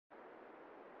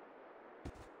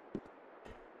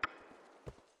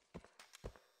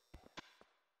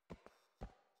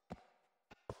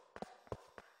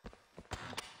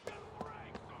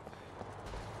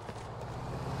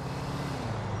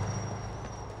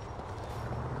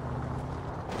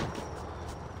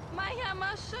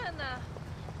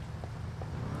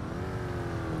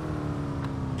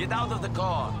Get out of the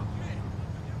car.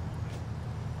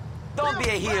 Don't be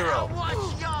a hero.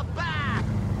 Watch your back!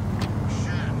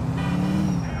 Shit.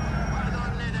 Why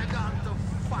don't let a gun to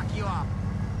fuck you up?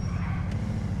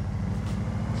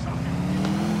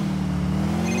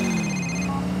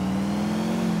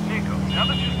 Niko, now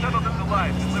that you've settled into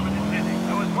life and live in the city,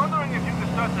 I was wondering if you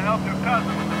could start to help your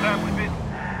cousin with the family business.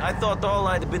 I thought all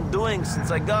I'd been doing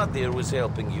since I got here was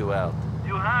helping you out.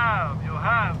 You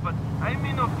have, but I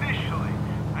mean officially.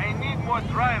 I need more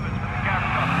drivers for the gas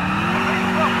company.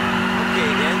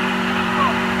 Okay, then.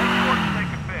 Let's go to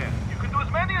take a fare. You can do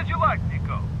as many as you like,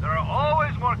 Niko. There are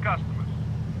always more customers.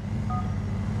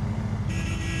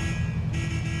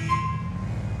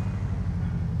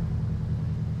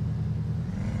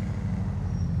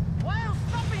 Why are you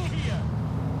stopping here?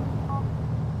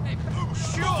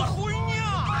 Sure.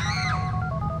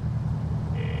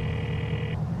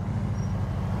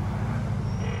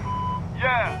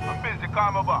 Yeah, I'm busy.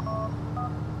 Calm about.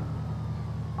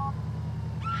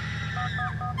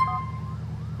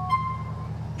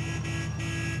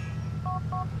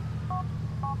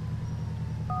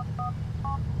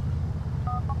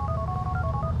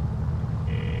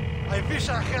 I wish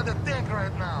I had a tank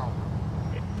right now.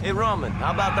 Hey, Roman,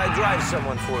 how about I drive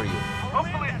someone for you?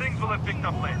 Hopefully things will have picked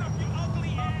up later.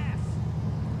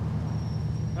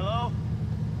 Hello?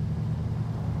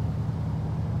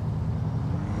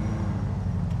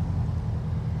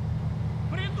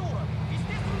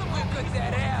 Look at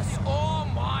that ass! Oh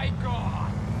my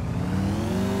god!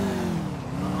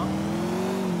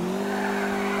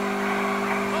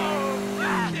 Oh,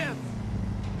 shit!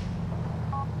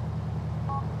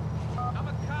 I'm a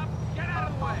cop. Get out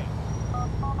of the way!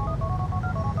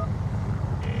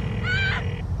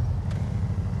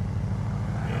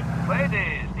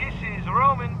 Ladies, this is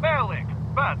Roman Bellic,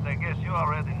 but I guess you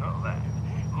already know that.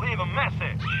 Leave a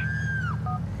message.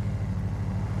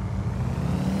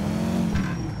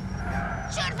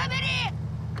 Черт побери!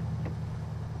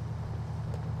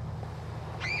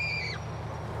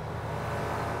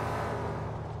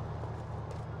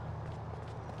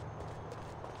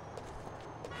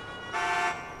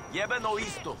 Jebeno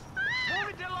isto. Move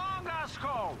it along,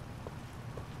 asshole!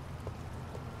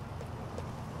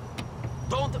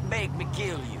 Don't make me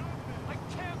kill you. I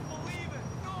can't believe it!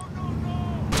 No, no,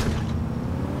 no!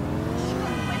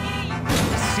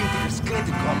 This city is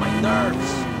getting on my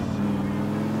nerves.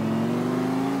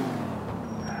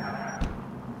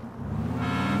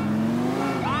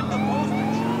 I'm the poster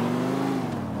child!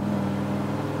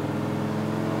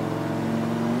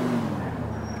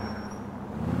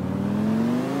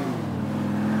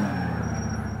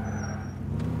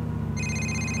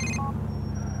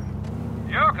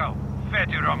 Yoko,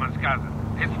 Fatty Roman's cousin.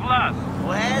 It's Vlad.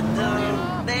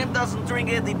 What? Name doesn't ring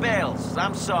any bells.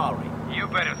 I'm sorry. You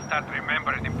better start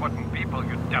remembering important people,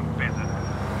 you dumb peasant.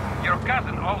 Your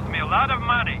cousin owes me a lot of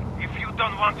money. If you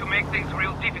don't want to make things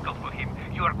real difficult for him,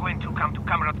 you are going to come to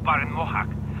Comrade's bar in Mohawk.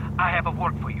 I have a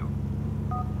work for you.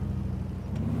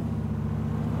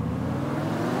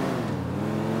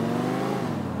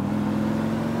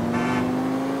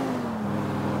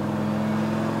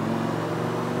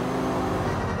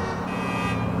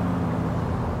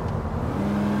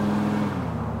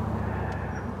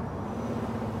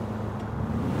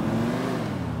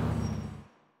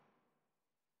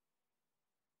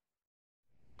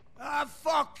 Ah,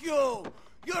 fuck you!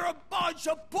 You're a bunch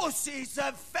of pussies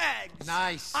and fags!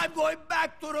 Nice. I'm going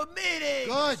back to the meeting!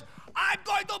 Good. I'm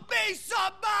going to be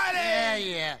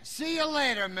somebody! Yeah. See you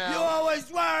later, Mel. You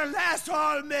always were an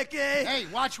asshole, Mickey! Hey,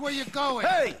 watch where you're going.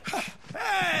 Hey!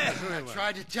 Hey! I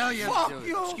tried to tell you. Fuck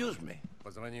you! Excuse me.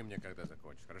 Позвони мне, когда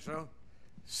закончишь, хорошо?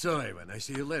 So, Ivan, I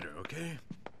see you later, okay?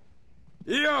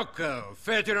 Yoko,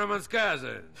 Fatty Roman's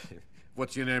cousin.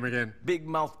 What's your name again? Big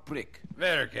mouth prick.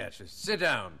 Very catchy. Sit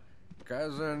down.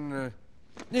 Cousin,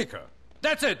 Niko.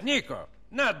 That's it, Niko.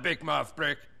 Not Big Mouth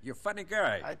Prick. You're a funny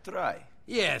guy. I try.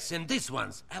 Yes, and this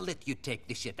one's, I'll let you take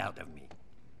the shit out of me.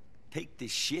 Take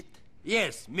this shit?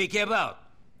 Yes, Mickey about.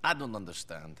 I don't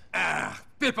understand.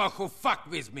 People who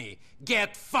fuck with me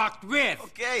get fucked with.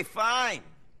 Okay, fine.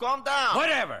 Calm down.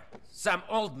 Whatever. Some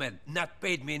old man not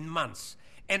paid me in months,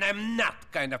 and I'm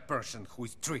not kind of person who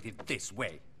is treated this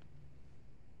way.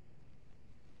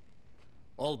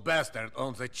 Old bastard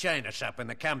owns a china shop in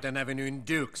the Compton Avenue in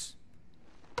Dukes.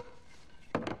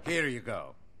 Here you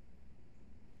go.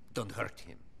 Don't hurt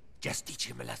him. Just teach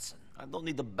him a lesson. I don't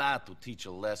need a bat to teach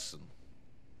a lesson.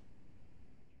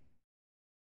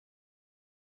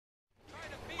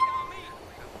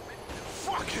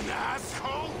 Fucking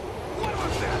asshole! What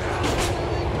was that?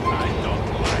 I don't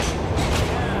like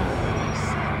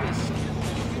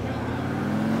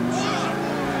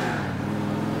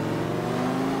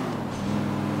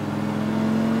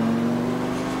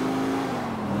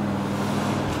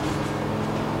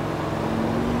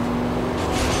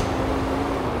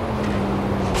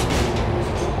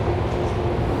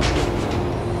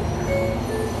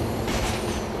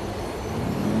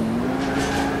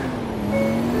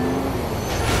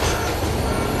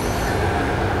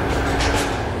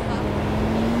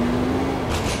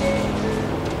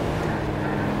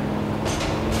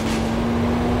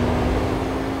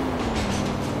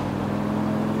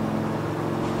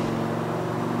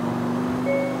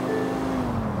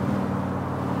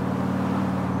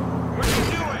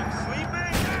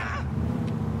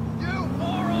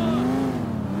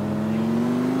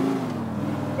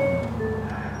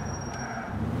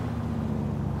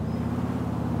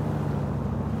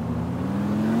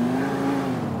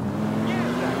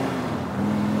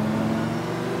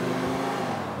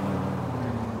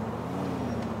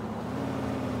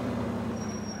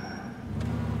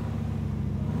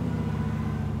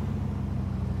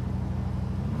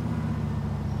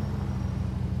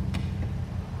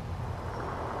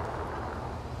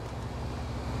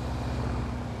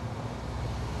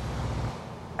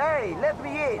Hey, let me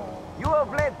in. You have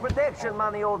Vlad protection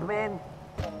money, old man.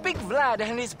 Big Vlad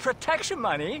and his protection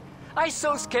money? I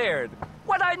so scared.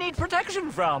 What I need protection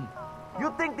from?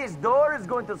 You think this door is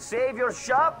going to save your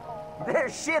shop?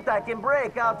 There's shit I can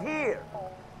break out here.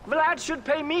 Vlad should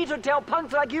pay me to tell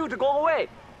punks like you to go away.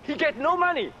 He get no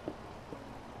money.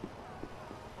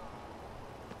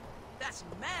 That's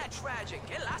mad tragic.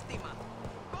 Qué lástima.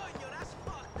 Coño, that's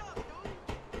fucked up,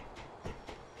 dude.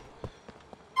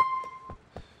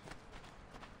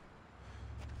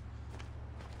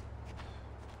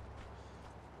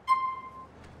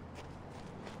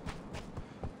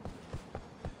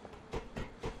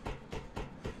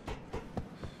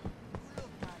 Real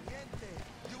caliente.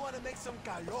 You want to make some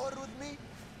calor with me?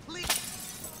 Please.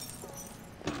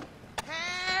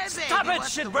 Hey, Stop baby, it,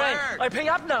 what's the shitbrain! word? I pay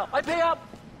up now. I pay up.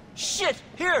 Shit,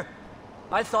 here.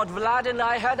 I thought Vlad and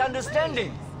I had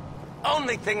understanding.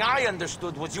 Only thing I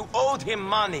understood was you owed him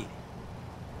money.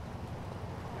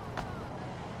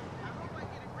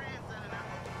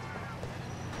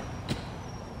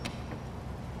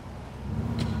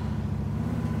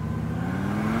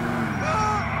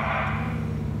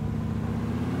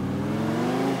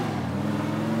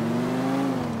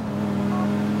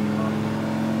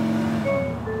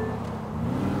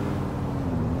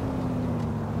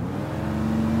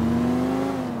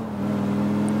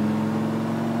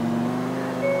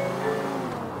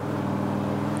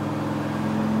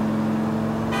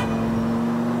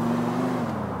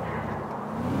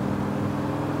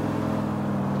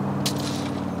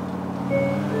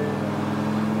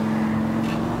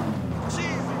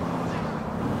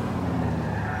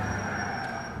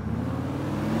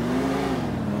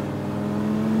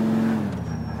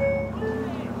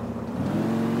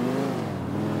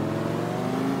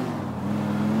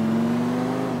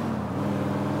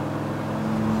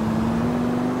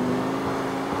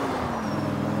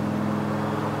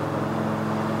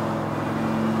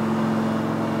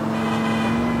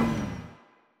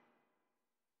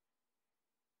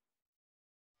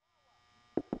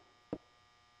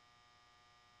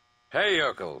 Hey,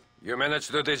 Yokel, you managed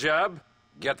to do the job?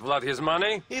 Get Vlad his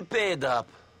money? He paid up.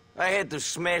 I had to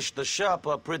smash the shop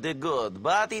up pretty good,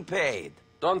 but he paid.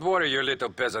 Don't worry your little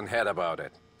peasant head about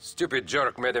it. Stupid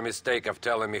jerk made a mistake of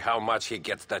telling me how much he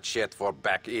gets that shit for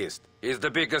back east. He's the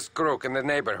biggest crook in the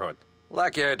neighborhood.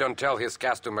 Lucky I don't tell his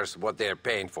customers what they're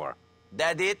paying for.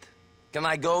 That it? Can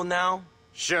I go now?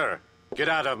 Sure. Get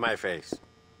out of my face.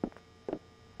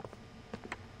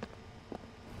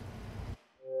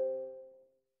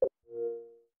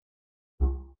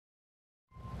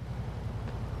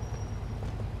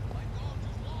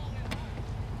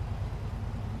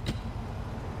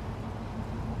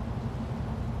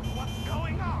 What's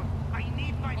going on? I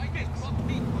need my fix.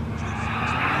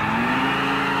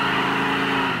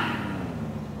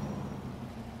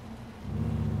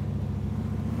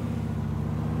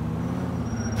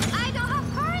 I don't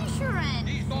have car insurance.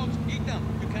 These dogs eat them.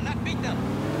 You cannot beat them.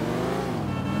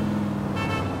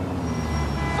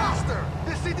 Faster!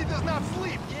 This city does not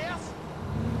sleep, yes?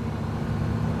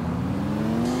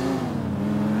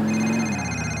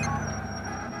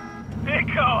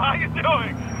 Niko, how you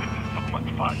doing? This is so much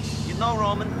fun. You know,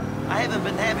 Roman, I haven't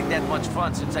been having that much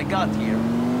fun since I got here.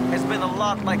 It's been a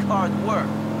lot like hard work.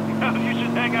 You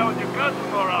should hang out with your cousin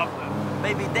more often.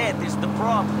 Maybe that is the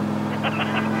problem.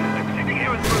 I'm sitting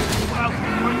here with well,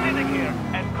 we're sitting here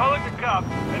and calling the cops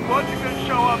and watching them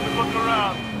show up and look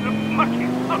around. The fucking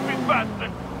stupid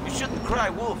bastard. You shouldn't cry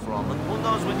wolf, Roman. Who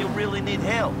knows when you really need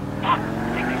help? Fuck!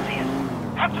 I think they see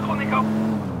us. Have to go, Niko.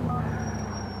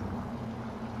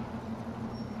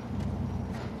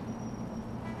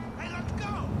 Hey, let's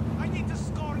go! I need to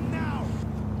score now!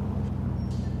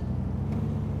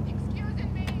 Excuse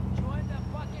me. Join the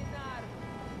fucking knot.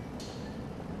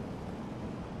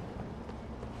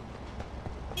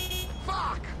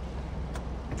 Fuck!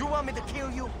 Do you want me to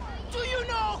kill you? Do you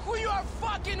know who you are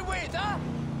fucking with, huh?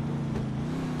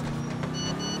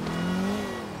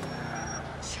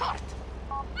 Shut!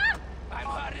 I'm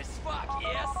hard as fuck,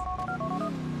 yes?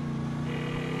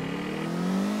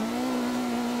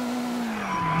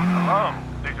 Hello,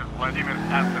 this is Vladimir's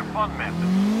answer phone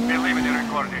message. Be leaving the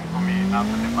recording for me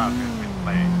after the party has been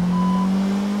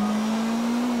played.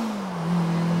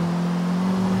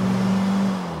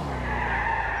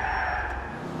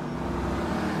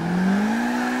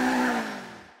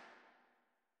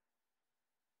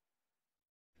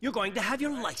 You're going to have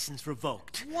your license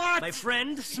revoked. What? My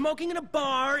friend, smoking in a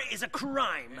bar is a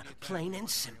crime. Plain and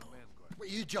simple.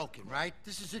 Wait, you're joking, right?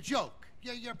 This is a joke.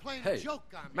 You're playing Hey, a joke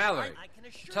on me. Mallory, I can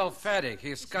assure tell you- Phanteks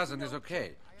his cousin is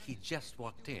okay. He just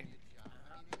walked in.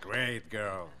 Great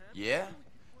girl. Yeah?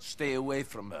 Stay away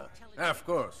from her. Of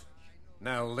course.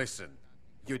 Now listen.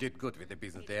 You did good with the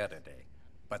business the other day.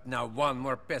 But now one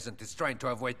more peasant is trying to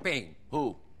avoid pain.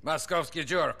 Who? Moskovsky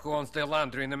jerk who owns the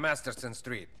laundry in the Masterson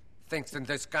Street. Thinks in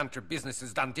this country business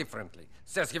is done differently.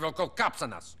 Says he will call cops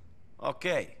on us.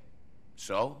 Okay.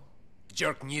 So?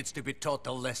 Jerk needs to be taught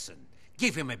a lesson.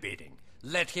 Give him a beating.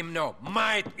 Let him know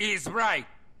might is right.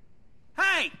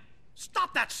 Hey!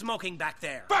 Stop that smoking back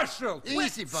there! Partial!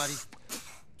 Easy, buddy.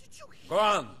 Go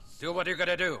on. Do what you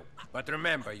gotta do. But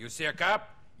remember, you see a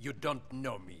cop, you don't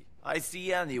know me. I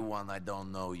see anyone, I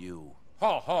don't know you.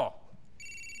 Хо-хо.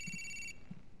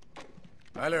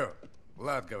 Алло,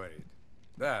 Влад говорит.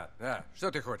 Да, что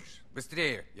ты хочешь?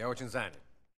 Быстрее, я очень занят.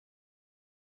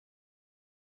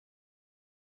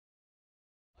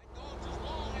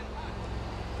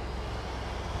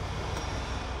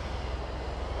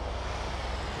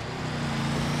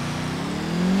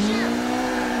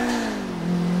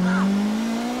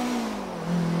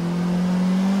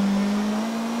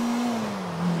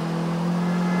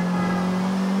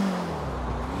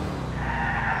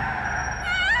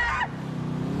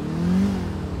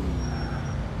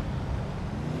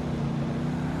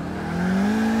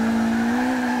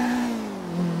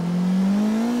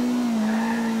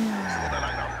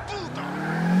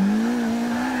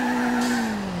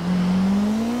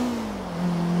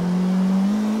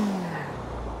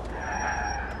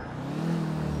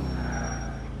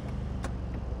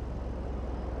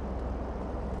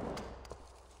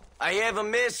 I have a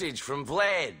message from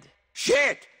Vlad.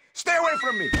 Shit! Stay away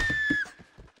from me!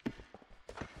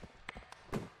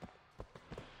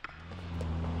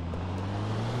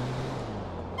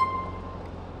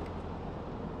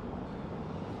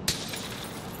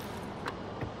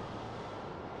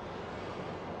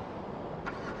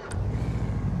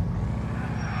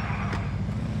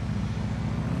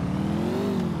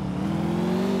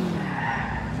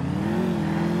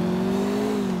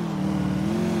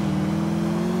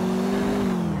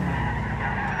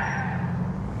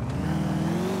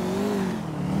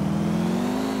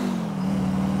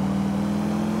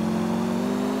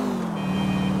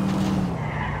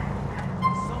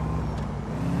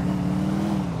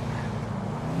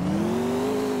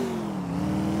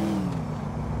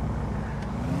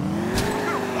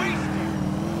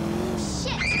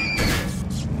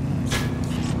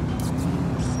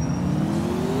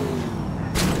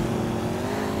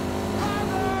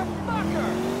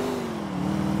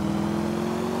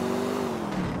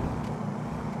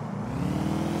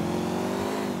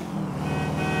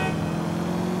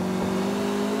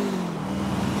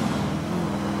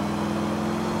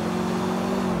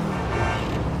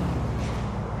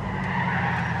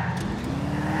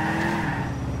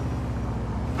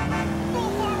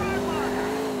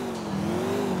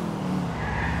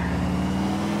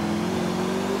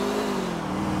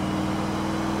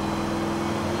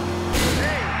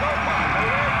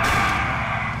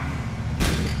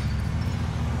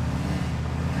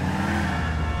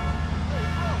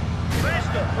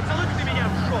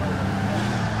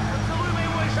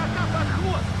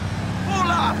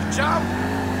 Jump!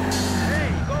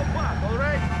 Hey, go back, all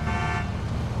right?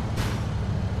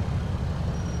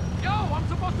 Yo, I'm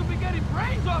supposed to be getting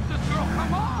brains off this girl,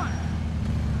 come on!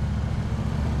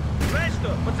 Знаешь что,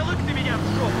 поцелуй-ка ты меня в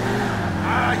жопу.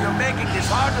 Ah, you're making this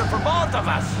harder for both of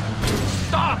us!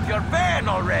 Stop your van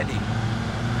already!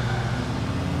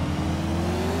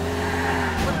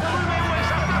 Поцелуй моего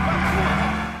ишака под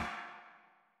хвост.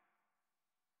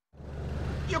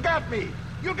 You got me!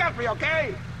 You got me,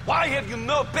 okay? Why have you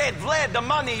not paid Vlad the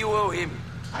money you owe him?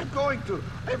 I'm going to.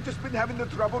 I've just been having the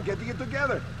trouble getting it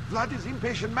together. Vlad is an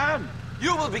impatient man.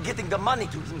 You will be getting the money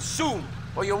to him soon,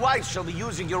 or your wife shall be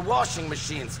using your washing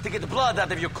machines to get the blood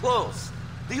out of your clothes.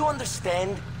 Do you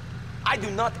understand? I do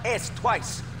not ask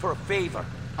twice for a favor.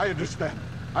 I understand.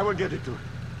 I will get it to him.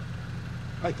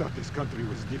 I thought this country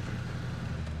was different.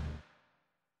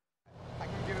 I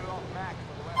can get it all back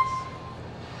for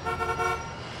less.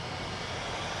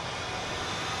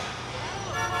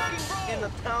 In a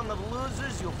town of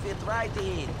losers, you'll fit right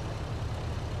in.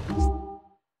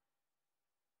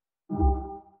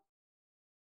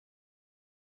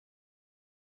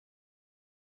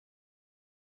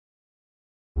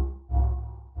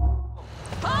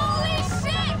 Holy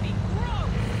shit!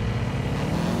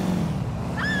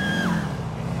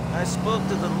 I spoke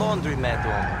to the laundromat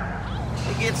owner.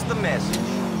 He gets the message.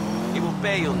 He will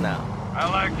pay you now. I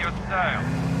like your style.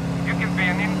 You can be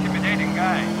an intimidating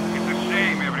guy. It's a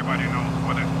shame everybody knows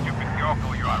what a stupid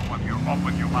yokel you are when you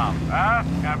open your mouth. Huh?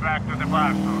 Come back to the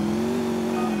bar soon.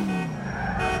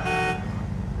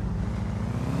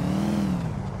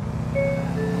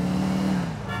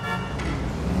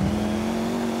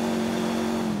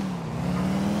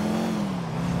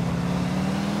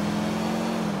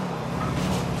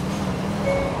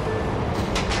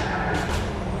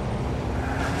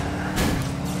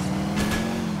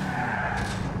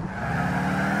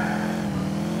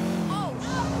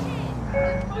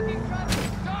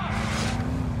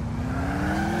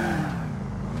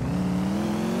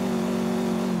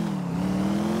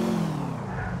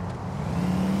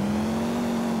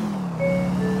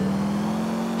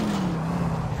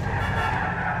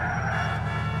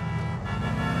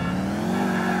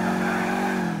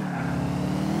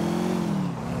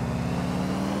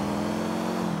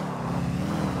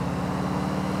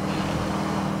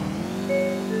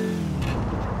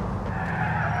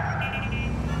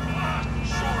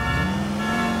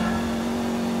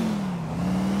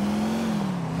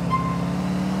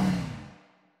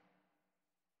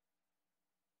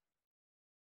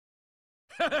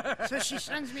 So she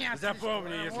sends me out to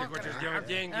Запомни, если хочешь делать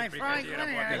деньги, приходи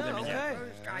работать для меня.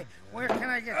 Where can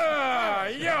I get Oh,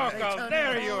 Yoko,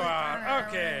 there you are.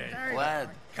 Okay. Glad.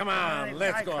 Come on,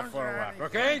 let's go for a walk,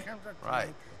 okay?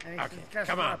 Right. Okay,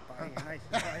 come on.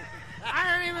 I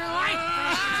don't even like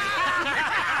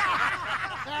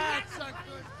That's a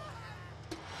good...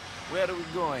 Where are we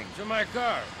going? To my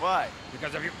car. Why?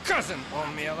 Because of your cousin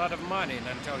owed me a lot of money, and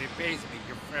until he pays me,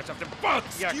 you're fresh off the boat.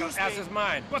 Yako's ass is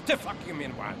mine. What the fuck you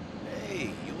mean, what?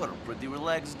 Hey, you are a pretty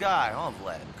relaxed guy, huh,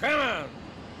 Vlad? Come on.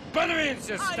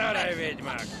 Подвинься, старая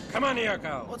ведьма. Come on,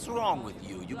 Yoko. What's wrong with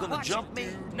you? You gonna jump me?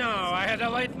 No, I had a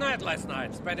late night last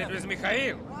night. Spent it with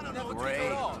Mikhail.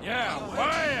 Great. Yeah,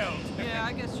 wild. Yeah,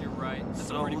 I guess you're right.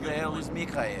 So who the hell is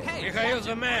Mikhail? Hey, Mikhail's the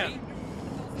watch it, man.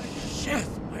 Shit,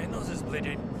 my nose is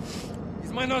bleeding.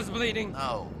 Is my nose bleeding?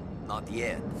 No, not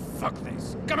yet. Fuck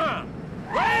this. Come on.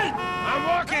 Wait! I'm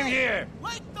walking here.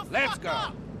 Let's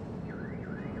go.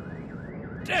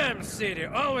 Damn city,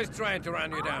 always trying to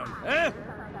run you down, huh?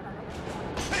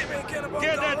 Hey, man, Get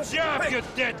a job, you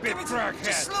deadbeat truckhead!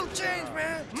 Just slow change,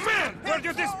 man! Man, where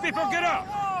do these people get off?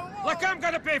 Like I'm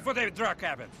gonna pay for their drug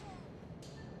habits.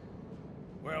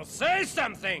 Well, say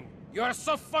something! You're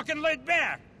so fucking laid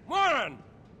back! Moron!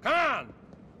 Come on!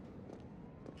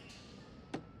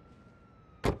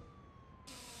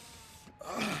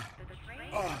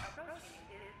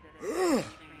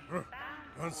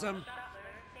 Want some?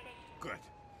 Good.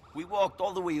 We walked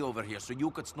all the way over here so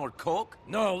you could snort coke?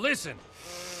 No, listen.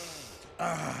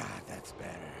 That's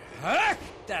better. Huh?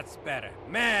 That's better.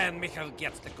 Man, Mikhail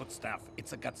gets the good stuff.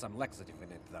 It's got some laxative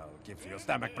in it, though. Gives you a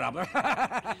stomach problem.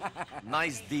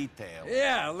 Nice detail.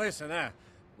 Yeah, listen,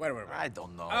 where were we? I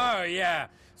don't know. Oh, yeah.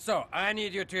 So, I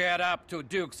need you to head up to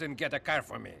Duke's and get a car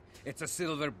for me. It's a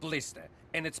silver blister,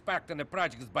 and it's parked in the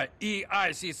projects by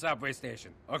EIC subway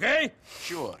station, okay?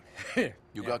 Sure.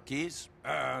 You got keys?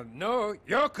 No,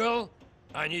 Yoko.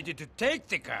 I need you to take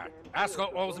the car.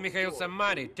 Asshole owes Mikhail some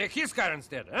money. Take his car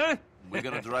instead, huh? We're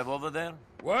gonna drive over there?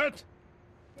 What?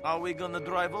 Are we gonna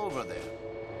drive over there?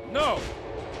 No.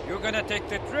 You're gonna take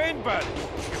the train, bud.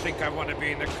 You think I want to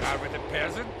be in the car with a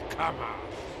peasant? Come on.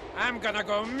 I'm gonna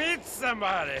go meet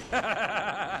somebody.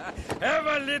 Have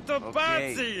a little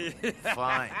party.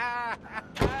 Fine.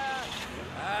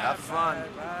 Have fun,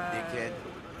 dickhead.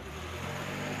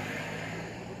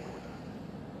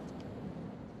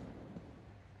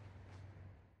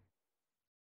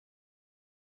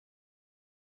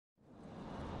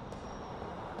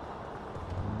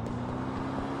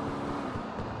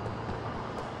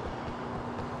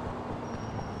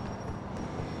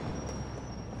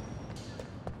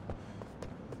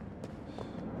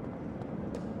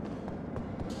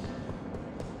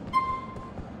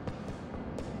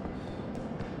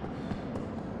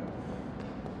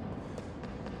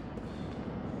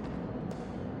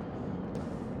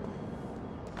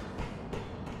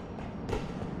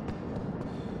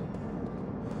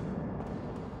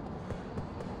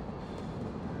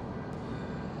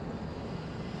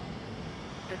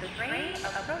 The train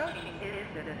approaching is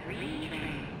the 3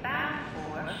 train bound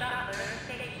for Shopper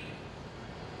Station.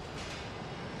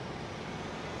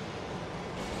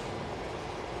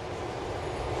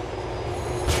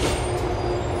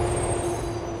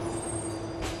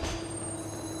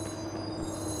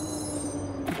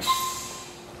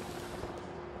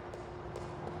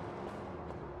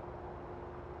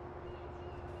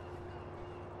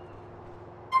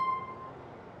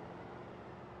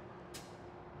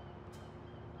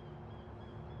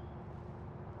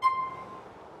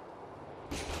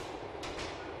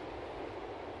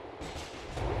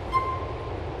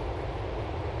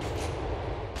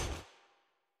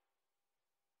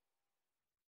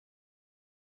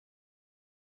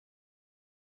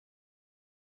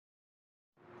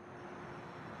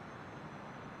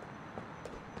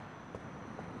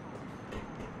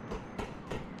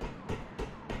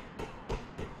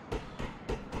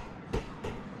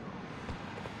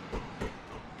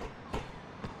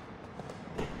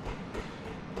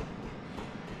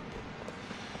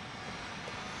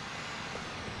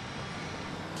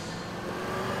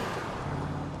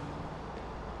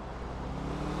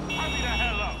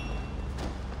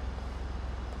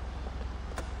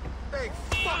 Hey,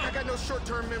 fuck, I got no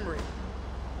short-term memory.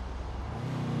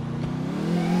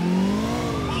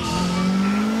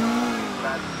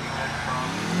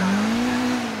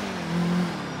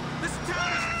 This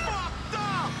town is fucked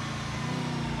up!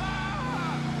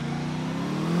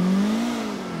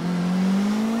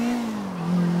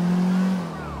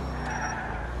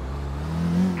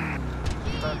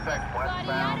 Perfect westbound.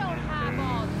 I don't have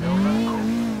all day.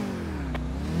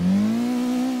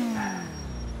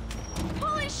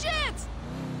 Holy shit!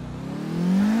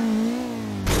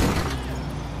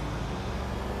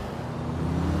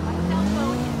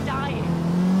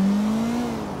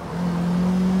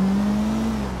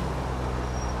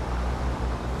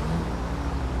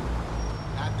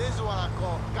 This is what I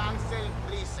call cancel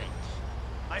leasing.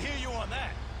 I hear you on that.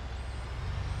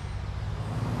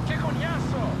 Che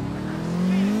cognasso!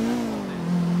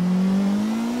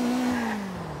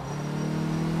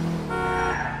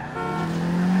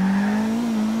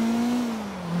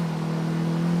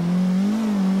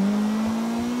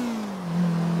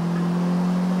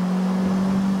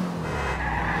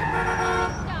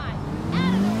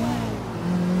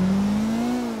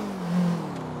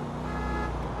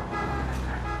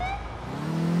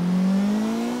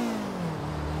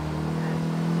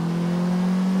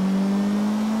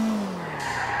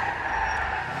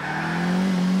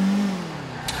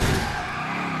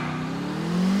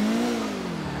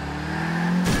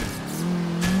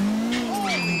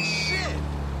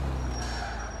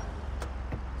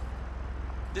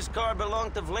 This car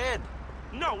belonged to Vlad.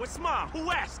 No, it's mine.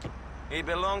 Who asked? He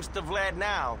belongs to Vlad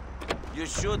now. You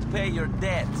should pay your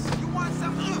debts. You want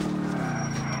some?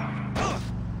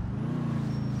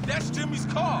 That's Jimmy's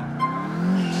car.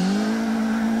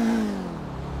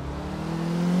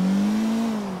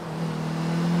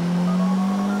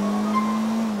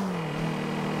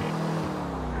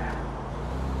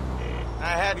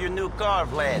 I have your new car,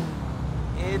 Vlad.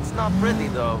 It's not pretty,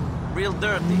 though. Real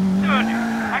dirty.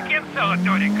 Dirty? I can't sell a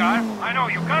dirty car. I know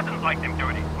you cousins like them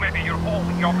dirty. Maybe your whole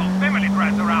yokel family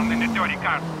drives around in a dirty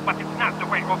car, but it's not the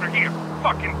way over here.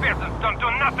 Fucking peasants don't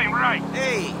do nothing right.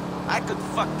 Hey, I could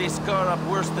fuck this car up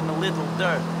worse than a little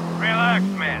dirt. Relax,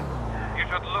 man. You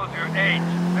should lose your age.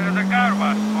 There is a car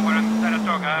wash over on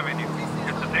Saratoga Avenue.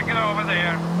 Just take it over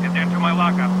there, and then to my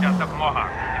lockup just up Mohawk.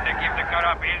 Did they give the car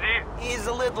up easy? He's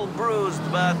a little bruised,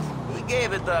 but he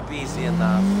gave it up easy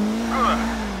enough. Good.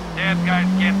 Dead guys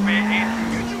can't pay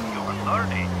easy. You're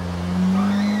 30.